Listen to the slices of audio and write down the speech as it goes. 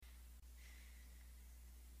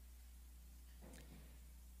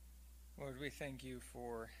Lord, we thank you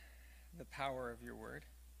for the power of your word,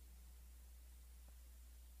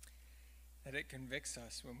 that it convicts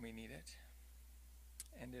us when we need it,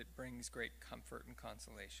 and it brings great comfort and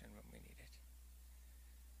consolation when we need it.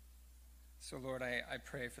 So, Lord, I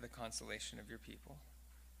pray for the consolation of your people.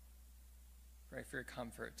 Pray for your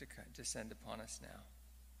comfort to descend upon us now.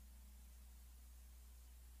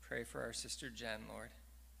 Pray for our sister Jen, Lord.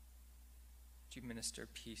 Would you minister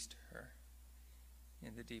peace to her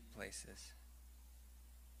in the deep places?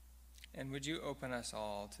 And would you open us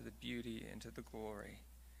all to the beauty and to the glory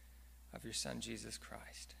of your Son, Jesus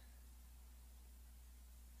Christ?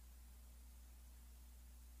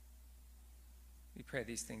 We pray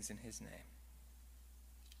these things in his name.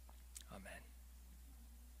 Amen.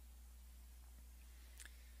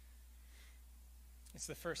 It's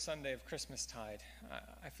the first Sunday of Christmastide.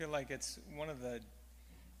 I feel like it's one of the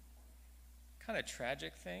kind of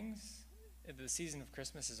tragic things. The season of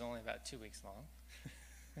Christmas is only about 2 weeks long.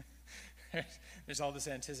 There's all this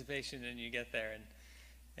anticipation, and you get there,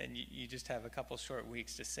 and you just have a couple short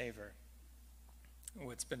weeks to savor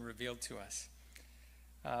what's been revealed to us.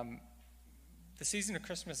 The season of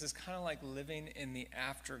Christmas is kind of like living in the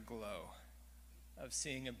afterglow of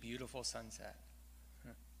seeing a beautiful sunset,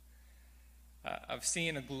 of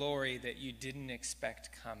seeing a glory that you didn't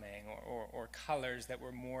expect coming, or colors that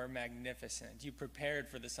were more magnificent. You prepared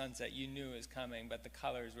for the sunset. You knew it was coming, but the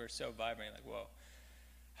colors were so vibrant. Like, whoa,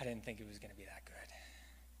 I didn't think it was going to be that good.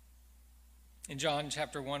 In John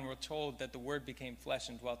chapter 1, we're told that the Word became flesh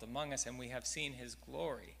and dwelt among us, and we have seen his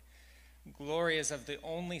glory. Glory is of the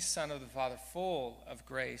only Son of the Father, full of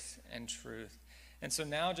grace and truth. And so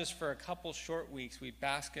now, just for a couple short weeks, we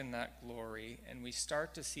bask in that glory, and we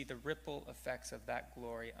start to see the ripple effects of that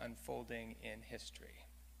glory unfolding in history.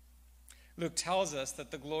 Luke tells us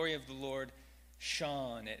that the glory of the Lord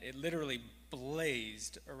shone. It literally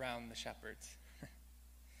blazed around the shepherds.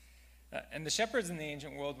 And the shepherds in the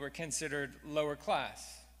ancient world were considered lower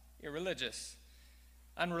class, irreligious,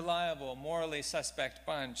 unreliable, morally suspect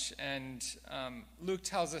bunch. And Luke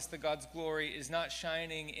tells us that God's glory is not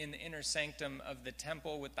shining in the inner sanctum of the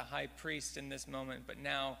temple with the high priest in this moment, but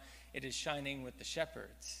now it is shining with the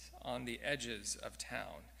shepherds on the edges of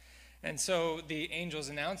town. And so the angels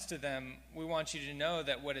announced to them, we want you to know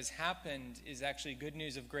that what has happened is actually good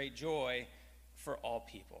news of great joy for all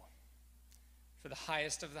people, for the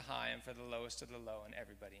highest of the high and for the lowest of the low and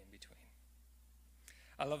everybody in between.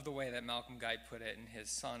 I love the way that Malcolm Guy put it in his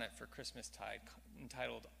sonnet for Christmastide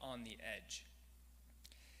entitled On the Edge.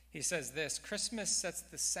 He says this: Christmas sets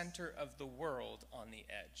the center of the world on the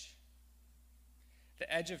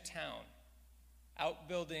edge of town,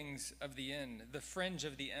 outbuildings of the inn, the fringe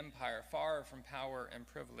of the empire, far from power and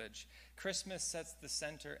privilege. Christmas sets the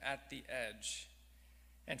center at the edge.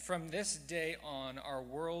 And from this day on, our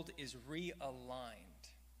world is realigned.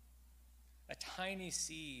 A tiny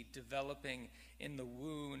seed developing in the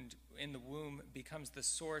womb becomes the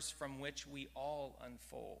source from which we all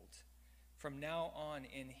unfold. From now on,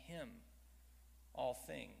 in him, all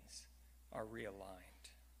things are realigned.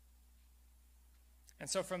 And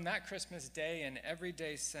so from that Christmas day and every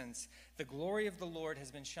day since, the glory of the Lord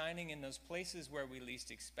has been shining in those places where we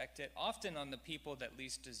least expect it, often on the people that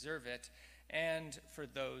least deserve it, and for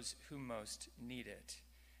those who most need it.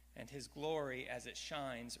 And his glory, as it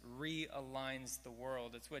shines, realigns the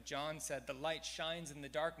world. It's what John said: the light shines in the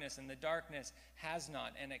darkness, and the darkness has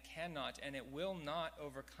not, and it cannot, and it will not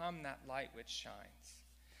overcome that light which shines.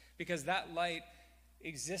 Because that light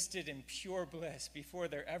existed in pure bliss before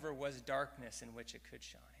there ever was darkness in which it could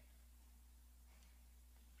shine.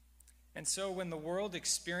 And so when the world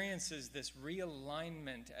experiences this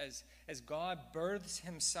realignment, as God births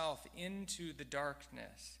himself into the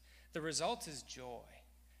darkness, the result is joy.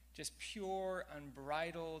 Just pure,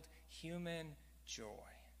 unbridled, human joy.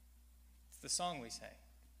 It's the song we sing.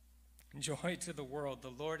 Joy to the world, the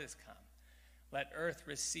Lord is come. Let earth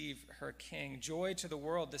receive her King. Joy to the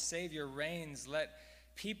world, the Savior reigns. Let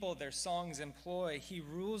people their songs employ. He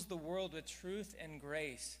rules the world with truth and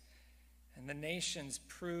grace, and the nations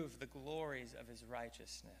prove the glories of his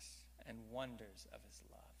righteousness and wonders of his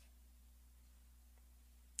love.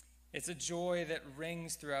 It's a joy that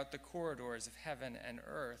rings throughout the corridors of heaven and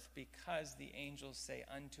earth, because the angels say,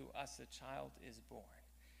 unto us a child is born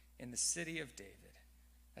in the city of David,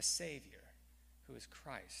 a Savior who is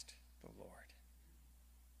Christ the Lord.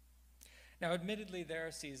 Now, admittedly, there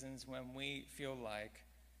are seasons when we feel like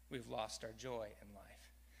we've lost our joy in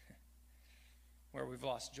life, where we've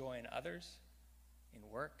lost joy in others, in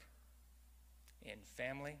work, in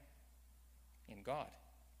family, in God.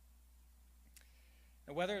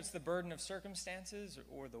 Whether it's the burden of circumstances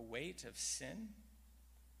or the weight of sin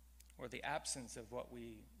or the absence of what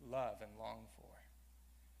we love and long for.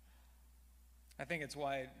 I think it's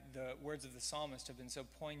why the words of the psalmist have been so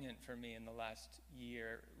poignant for me in the last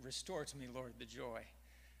year. Restore to me, Lord, the joy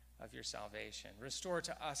of your salvation. Restore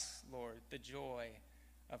to us, Lord, the joy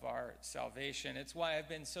of our salvation. It's why I've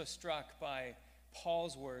been so struck by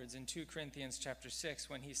Paul's words in 2 Corinthians chapter 6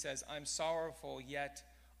 when he says, I'm sorrowful, yet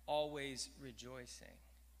always rejoicing.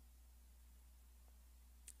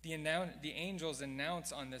 The angels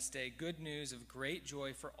announce on this day good news of great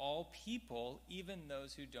joy for all people, even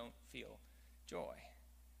those who don't feel joy.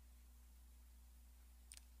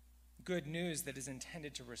 Good news that is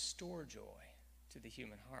intended to restore joy to the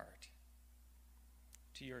human heart,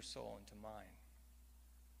 to your soul and to mine.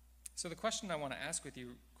 So the question I want to ask with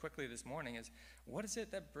you quickly this morning is, what is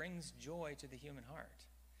it that brings joy to the human heart?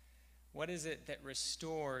 What is it that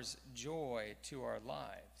restores joy to our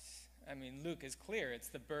lives? I mean, Luke is clear. It's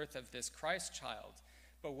the birth of this Christ child.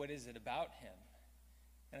 But what is it about him?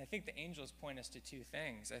 And I think the angels point us to two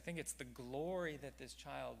things. I think it's the glory that this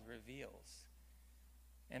child reveals.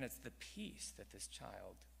 And it's the peace that this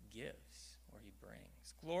child gives or he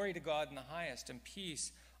brings. Glory to God in the highest and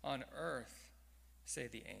peace on earth, say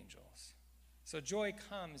the angels. So joy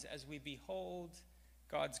comes as we behold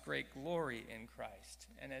God's great glory in Christ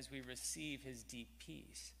and as we receive his deep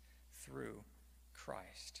peace through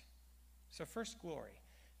Christ. So first, glory.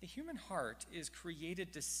 The human heart is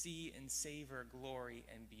created to see and savor glory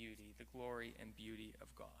and beauty, the glory and beauty of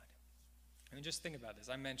God. I mean, just think about this.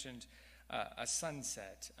 I mentioned a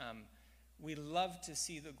sunset. We love to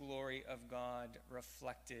see the glory of God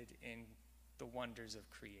reflected in the wonders of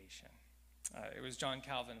creation. It was John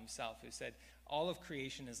Calvin himself who said, all of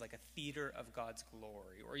creation is like a theater of God's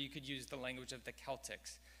glory. Or you could use the language of the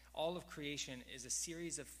Celtics. All of creation is a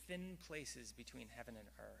series of thin places between heaven and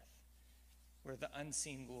earth, where the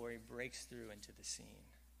unseen glory breaks through into the seen.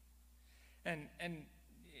 And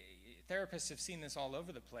therapists have seen this all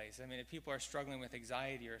over the place. I mean, if people are struggling with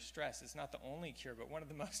anxiety or stress, it's not the only cure, but one of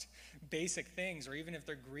the most basic things, or even if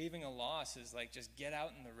they're grieving a loss, is like just get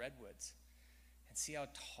out in the redwoods and see how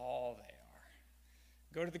tall they are.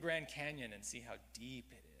 Go to the Grand Canyon and see how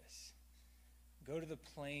deep it is. Go to the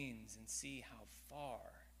plains and see how far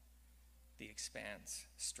the expanse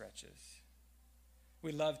stretches.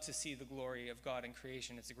 We love to see the glory of God in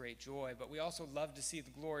creation. It's a great joy. But we also love to see the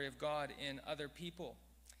glory of God in other people.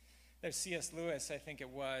 There's C.S. Lewis, I think it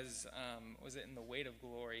was it in The Weight of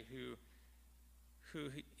Glory, who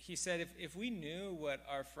he said, if we knew what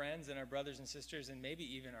our friends and our brothers and sisters and maybe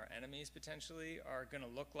even our enemies potentially are going to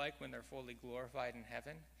look like when they're fully glorified in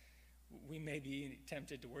heaven, we may be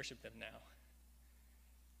tempted to worship them now.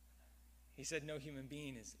 He said, no human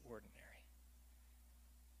being is ordinary.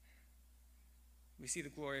 We see the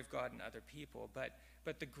glory of God in other people,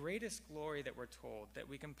 but the greatest glory that we're told that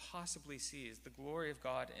we can possibly see is the glory of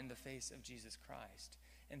God in the face of Jesus Christ.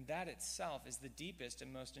 And that itself is the deepest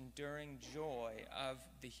and most enduring joy of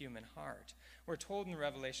the human heart. We're told in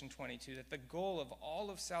Revelation 22 that the goal of all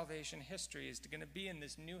of salvation history is going to be in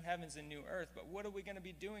this new heavens and new earth. But what are we going to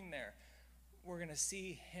be doing there? We're going to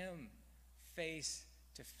see him face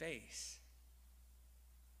to face.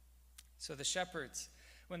 So the shepherds,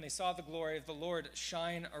 when they saw the glory of the Lord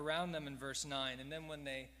shine around them in verse 9, and then when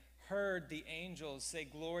they heard the angels say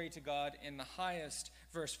glory to God in the highest,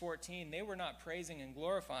 verse 14, they were not praising and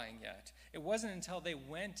glorifying yet. It wasn't until they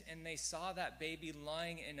went and they saw that baby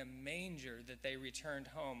lying in a manger that they returned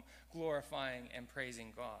home glorifying and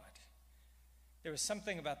praising God. There was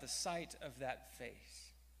something about the sight of that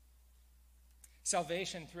face.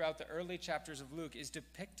 Salvation throughout the early chapters of Luke is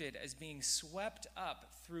depicted as being swept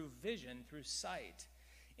up through vision, through sight,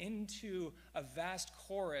 into a vast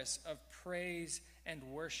chorus of praise and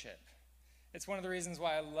worship. It's one of the reasons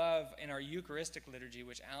why I love in our Eucharistic liturgy,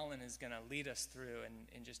 which Alan is going to lead us through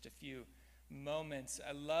in just a few moments.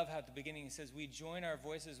 I love how at the beginning he says, we join our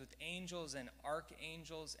voices with angels and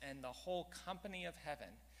archangels and the whole company of heaven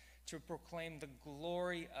to proclaim the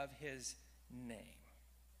glory of his name.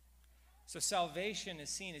 So salvation is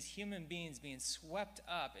seen as human beings being swept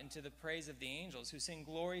up into the praise of the angels who sing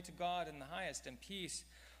glory to God in the highest and peace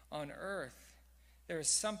on earth. There is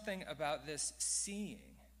something about this seeing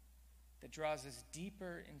that draws us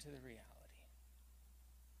deeper into the reality.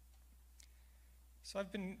 So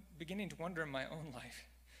I've been beginning to wonder in my own life,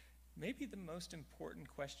 maybe the most important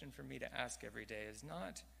question for me to ask every day is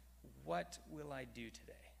not, what will I do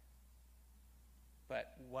today?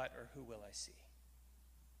 But what or who will I see?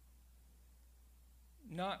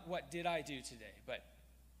 Not what did I do today, but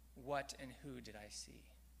what and who did I see?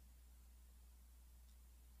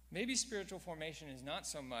 Maybe spiritual formation is not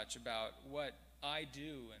so much about what I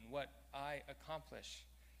do and what I accomplish.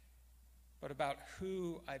 but about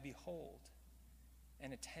who I behold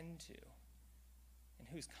and attend to, and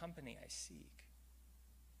whose company I seek.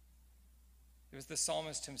 It was the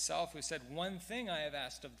psalmist himself who said, "One thing I have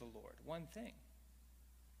asked of the Lord, one thing.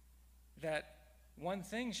 That one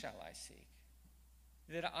thing shall I seek,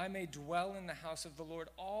 that I may dwell in the house of the Lord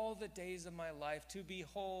all the days of my life, to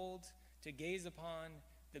behold, to gaze upon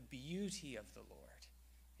the beauty of the Lord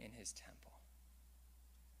in his temple."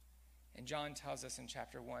 And John tells us in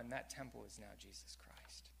chapter 1, that temple is now Jesus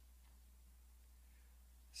Christ.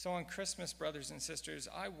 So on Christmas, brothers and sisters,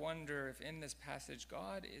 I wonder if in this passage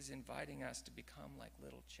God is inviting us to become like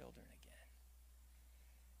little children again.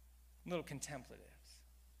 Little contemplatives,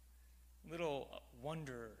 little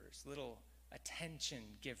wanderers, little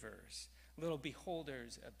attention givers, little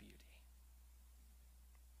beholders of beauty.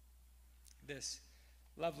 This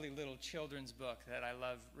lovely little children's book that I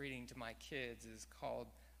love reading to my kids is called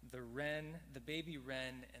The Baby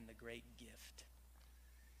Wren and the Great Gift.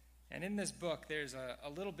 And in this book, there's a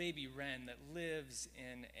little baby wren that lives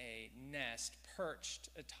in a nest perched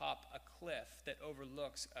atop a cliff that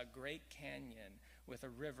overlooks a great canyon with a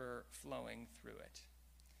river flowing through it.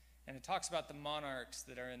 And it talks about the monarchs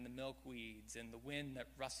that are in the milkweeds and the wind that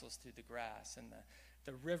rustles through the grass and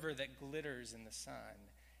the river that glitters in the sun.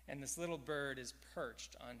 And this little bird is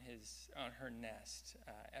perched on her nest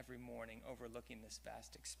every morning overlooking this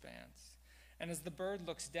vast expanse. And as the bird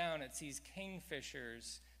looks down, it sees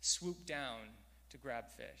kingfishers swoop down to grab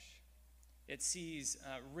fish. It sees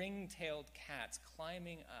ring-tailed cats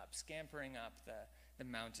climbing up, scampering up the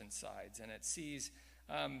mountainsides. And it sees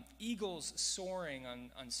eagles soaring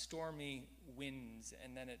on stormy winds.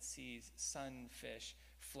 And then it sees sunfish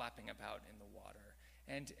flapping about in the water.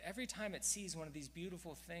 And every time it sees one of these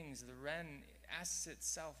beautiful things, the wren asks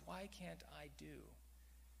itself, why can't I do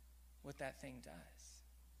what that thing does?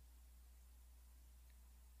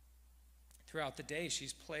 Throughout the day,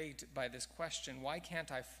 she's plagued by this question, why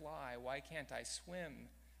can't I fly? Why can't I swim?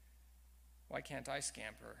 Why can't I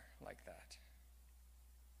scamper like that?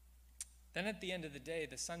 Then at the end of the day,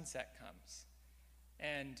 the sunset comes,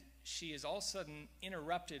 and she is all of a sudden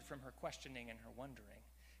interrupted from her questioning and her wondering,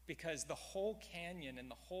 because the whole canyon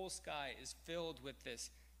and the whole sky is filled with this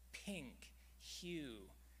pink hue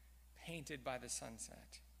painted by the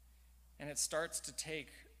sunset. And it starts to take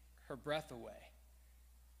her breath away.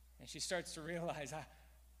 And she starts to realize, I've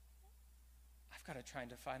got to try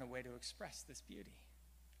to find a way to express this beauty.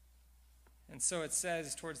 And so it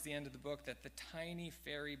says towards the end of the book that the tiny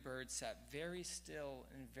fairy bird sat very still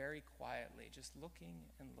and very quietly, just looking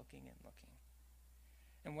and looking and looking.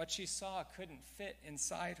 And what she saw couldn't fit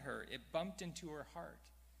inside her. It bumped into her heart.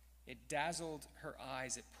 It dazzled her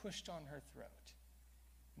eyes. It pushed on her throat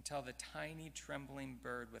until the tiny trembling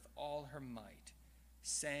bird with all her might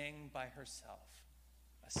sang by herself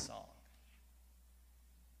a song.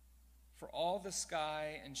 For all the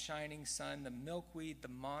sky and shining sun, the milkweed, the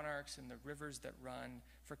monarchs, and the rivers that run,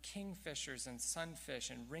 for kingfishers and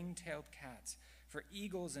sunfish and ring-tailed cats, for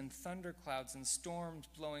eagles and thunderclouds and storms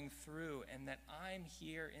blowing through, and that I'm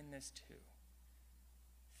here in this too.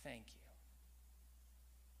 Thank you.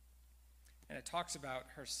 And it talks about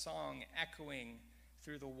her song echoing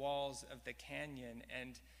through the walls of the canyon,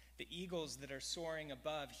 and the eagles that are soaring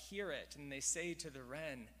above hear it, and they say to the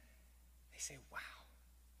wren, they say, wow,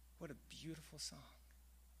 what a beautiful song.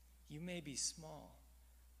 You may be small,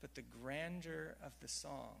 but the grandeur of the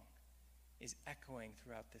song is echoing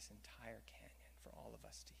throughout this entire canyon for all of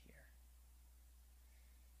us to hear.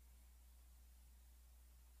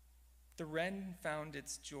 The wren found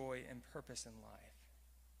its joy and purpose in life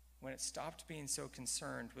when it stopped being so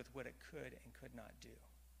concerned with what it could and could not do,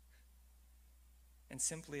 and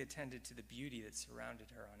simply attended to the beauty that surrounded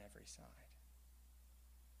her on every side.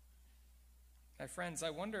 My friends, I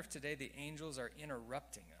wonder if today the angels are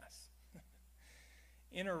interrupting us,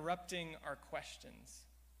 interrupting our questions,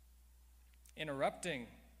 interrupting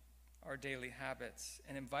our daily habits,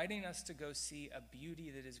 and inviting us to go see a beauty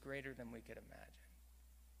that is greater than we could imagine.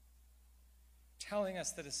 Telling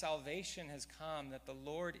us that a salvation has come, that the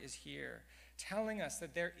Lord is here. Telling us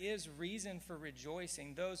that there is reason for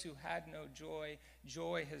rejoicing. Those who had no joy,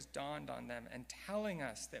 joy has dawned on them. And telling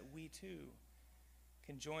us that we too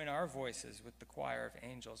can join our voices with the choir of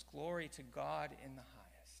angels. Glory to God in the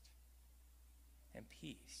highest, and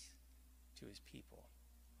peace to his people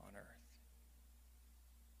on earth.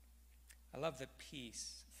 I love that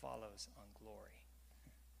peace follows on glory.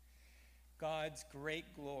 God's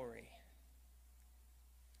great glory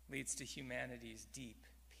leads to humanity's deep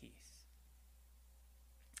peace.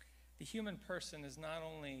 The human person is not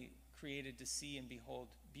only created to see and behold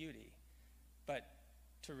beauty, but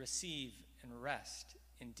to receive and rest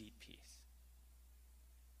in deep peace.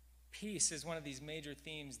 Peace is one of these major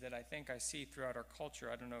themes that I think I see throughout our culture.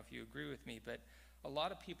 I don't know if you agree with me, but a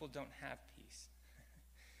lot of people don't have peace.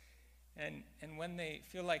 And when they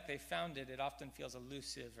feel like they found it, it often feels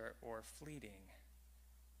elusive or fleeting.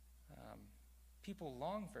 People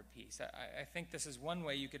long for peace. I think this is one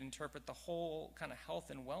way you could interpret the whole kind of health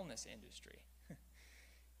and wellness industry.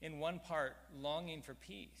 In one part, longing for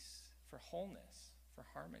peace, for wholeness, for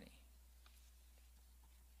harmony.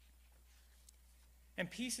 And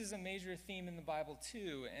peace is a major theme in the Bible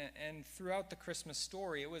too, and throughout the Christmas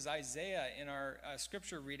story. It was Isaiah in our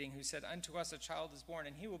scripture reading who said, "Unto us a child is born,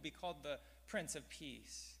 and he will be called the Prince of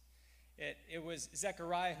Peace." It was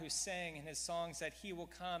Zechariah who sang in his songs that he will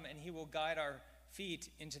come and he will guide our feet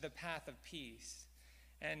into the path of peace.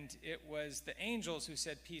 And it was the angels who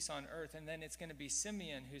said peace on earth, and then it's going to be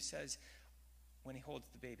Simeon who says, when he holds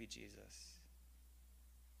the baby Jesus,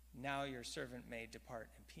 "Now your servant may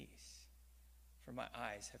depart in peace, for my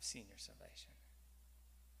eyes have seen your salvation."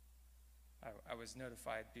 I was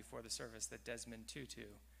notified before the service that Desmond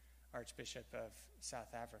Tutu, Archbishop of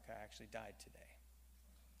South Africa, actually died today.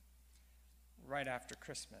 Right after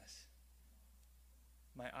Christmas.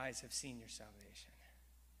 "My eyes have seen your salvation."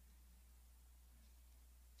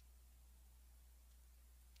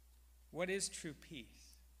 What is true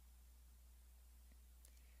peace?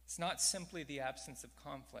 It's not simply the absence of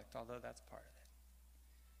conflict, although that's part of it,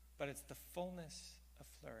 but it's the fullness of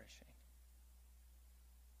flourishing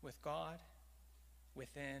with God,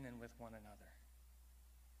 within, and with one another.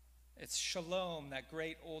 It's shalom, that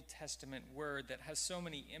great Old Testament word that has so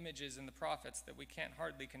many images in the prophets that we can't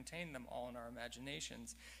hardly contain them all in our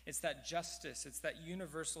imaginations. It's that justice, it's that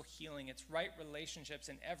universal healing, it's right relationships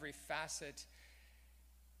in every facet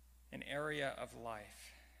and area of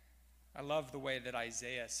life. I love the way that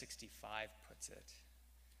Isaiah 65 puts it.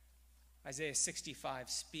 Isaiah 65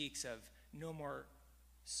 speaks of no more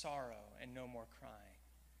sorrow and no more crying.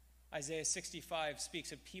 Isaiah 65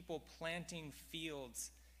 speaks of people planting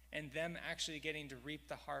fields and them actually getting to reap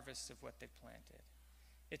the harvest of what they planted.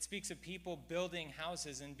 It speaks of people building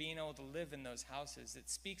houses and being able to live in those houses. It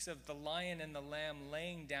speaks of the lion and the lamb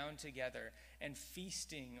laying down together and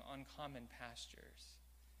feasting on common pastures.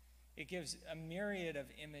 It gives a myriad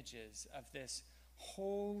of images of this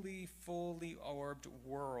holy, fully orbed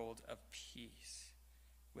world of peace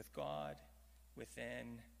with God,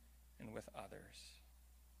 within, and with others.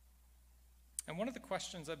 And one of the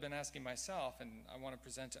questions I've been asking myself, and I want to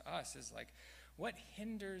present to us, is like, what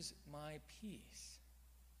hinders my peace?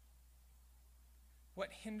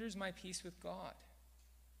 What hinders my peace with God?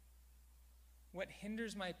 What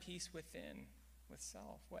hinders my peace within, with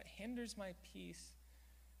self? What hinders my peace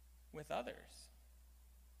with others?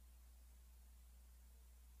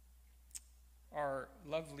 Our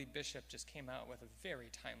lovely bishop just came out with a very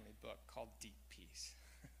timely book called Deep Peace.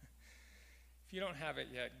 If you don't have it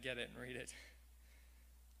yet, get it and read it.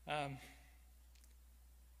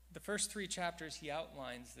 The first 3 chapters, he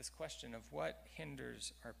outlines this question of what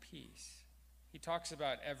hinders our peace. He talks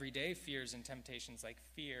about everyday fears and temptations like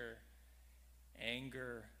fear,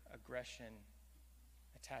 anger, aggression,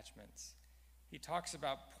 attachments. He talks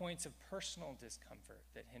about points of personal discomfort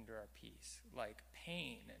that hinder our peace, like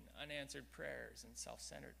pain and unanswered prayers and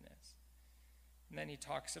self-centeredness. And then he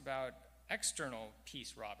talks about external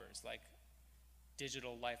peace robbers, like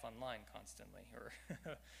digital life online constantly, or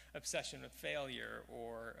obsession with failure,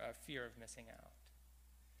 or fear of missing out.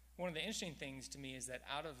 One of the interesting things to me is that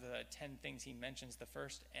out of the 10 things he mentions, the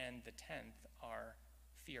first and the 10th are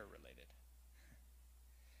fear-related.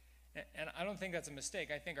 And I don't think that's a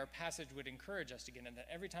mistake. I think our passage would encourage us to get in that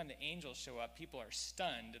every time the angels show up, people are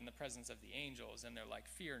stunned in the presence of the angels, and they're like,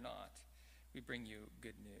 "Fear not, we bring you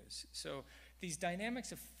good news." So these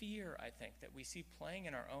dynamics of fear, I think, that we see playing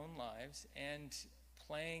in our own lives and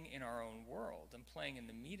playing in our own world and playing in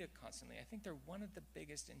the media constantly, I think they're one of the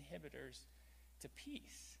biggest inhibitors to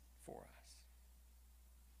peace for us.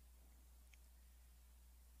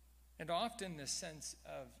 And often this sense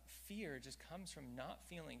of fear just comes from not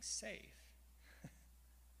feeling safe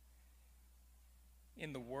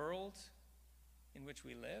in the world in which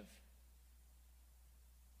we live,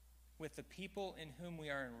 with the people in whom we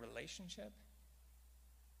are in relationship,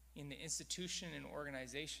 in the institution and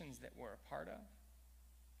organizations that we're a part of.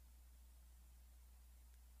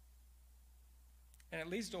 And it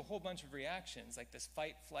leads to a whole bunch of reactions, like this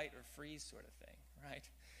fight, flight, or freeze sort of thing, right?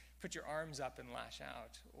 Put your arms up and lash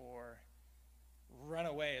out, or run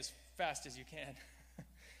away as fast as you can,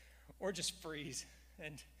 or just freeze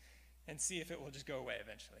and see if it will just go away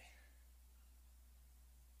eventually.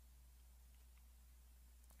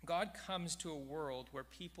 God comes to a world where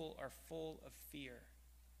people are full of fear.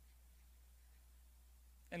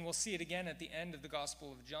 And we'll see it again at the end of the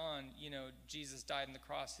Gospel of John. Jesus died on the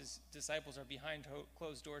cross. His disciples are behind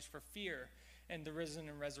closed doors for fear. And the risen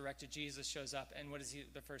and resurrected Jesus shows up. And what is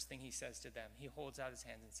the first thing he says to them? He holds out his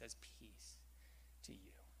hands and says, "Peace to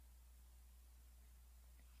you."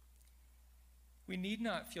 We need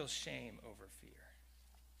not feel shame over fear,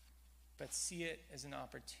 but see it as an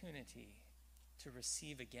opportunity to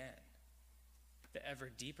receive again the ever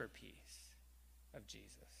deeper peace of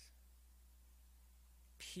Jesus.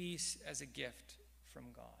 Peace as a gift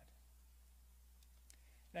from God.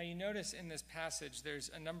 Now you notice in this passage there's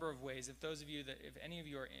a number of ways. If any of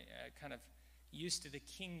you are kind of used to the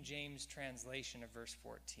King James translation of verse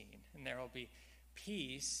 14, and there will be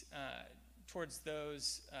peace towards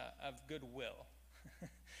those of goodwill.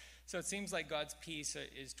 So it seems like God's peace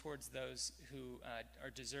is towards those who are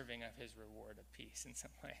deserving of his reward of peace in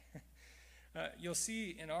some way. You'll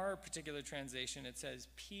see in our particular translation it says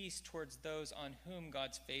peace towards those on whom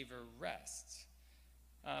God's favor rests,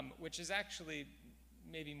 which is actually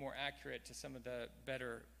maybe more accurate to some of the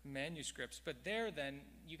better manuscripts. But there then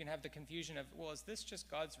you can have the confusion of, well, is this just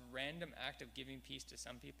God's random act of giving peace to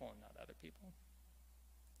some people and not other people?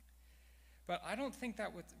 But I don't think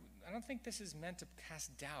this is meant to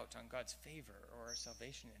cast doubt on God's favor or our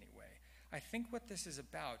salvation in any way. I think what this is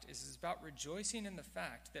about rejoicing in the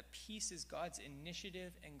fact that peace is God's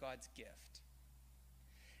initiative and God's gift.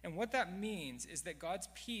 And what that means is that God's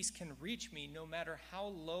peace can reach me no matter how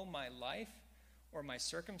low my life or my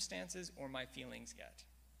circumstances or my feelings get,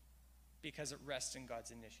 because it rests in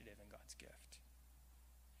God's initiative and God's gift.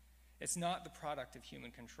 It's not the product of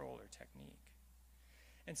human control or technique.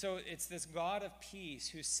 And so it's this God of peace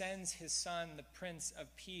who sends his Son, the Prince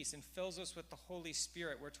of Peace, and fills us with the Holy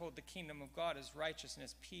Spirit. We're told the kingdom of God is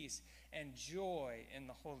righteousness, peace, and joy in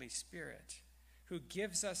the Holy Spirit, who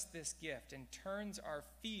gives us this gift and turns our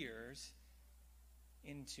fears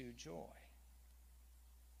into joy.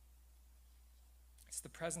 It's the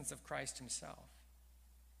presence of Christ himself.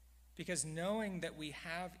 Because knowing that we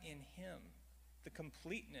have in him the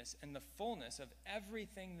completeness and the fullness of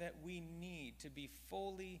everything that we need to be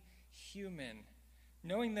fully human,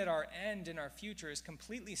 knowing that our end and our future is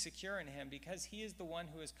completely secure in him because he is the one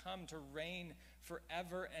who has come to reign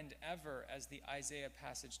forever and ever, as the Isaiah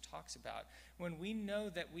passage talks about. When we know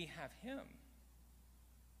that we have him,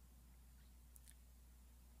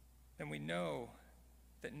 then we know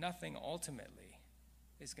that nothing ultimately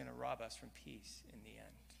is going to rob us from peace in the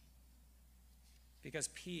end. Because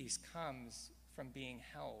peace comes from being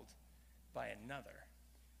held by another.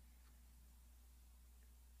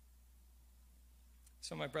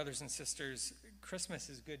 So my brothers and sisters, Christmas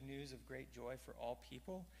is good news of great joy for all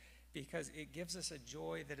people because it gives us a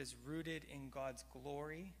joy that is rooted in God's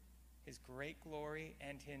glory, his great glory,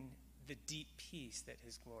 and in the deep peace that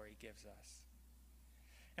his glory gives us.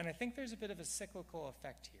 And I think there's a bit of a cyclical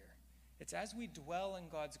effect here. It's as we dwell in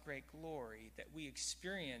God's great glory that we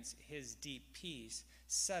experience his deep peace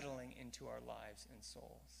settling into our lives and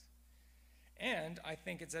souls. And I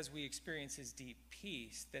think it's as we experience his deep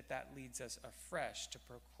peace that leads us afresh to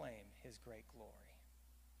proclaim his great glory.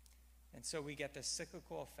 And so we get this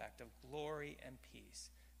cyclical effect of glory and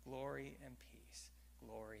peace, glory and peace,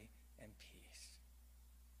 glory and peace.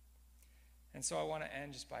 And so I want to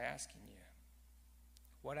end just by asking you,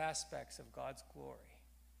 what aspects of God's glory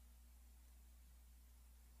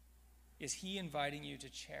is he inviting you to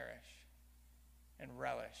cherish and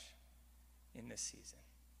relish in this season?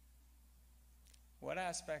 What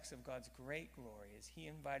aspects of God's great glory is he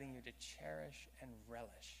inviting you to cherish and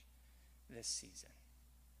relish this season?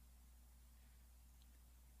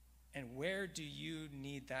 And where do you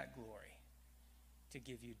need that glory to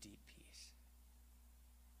give you deep peace?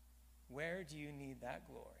 Where do you need that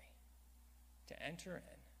glory to enter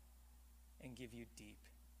in and give you deep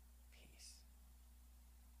peace?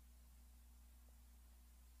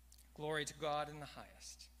 Glory to God in the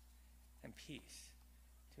highest, and peace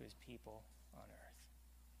to his people on earth.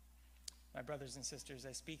 My brothers and sisters,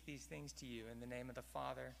 I speak these things to you in the name of the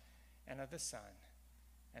Father, and of the Son,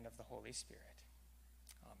 and of the Holy Spirit.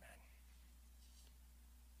 Amen.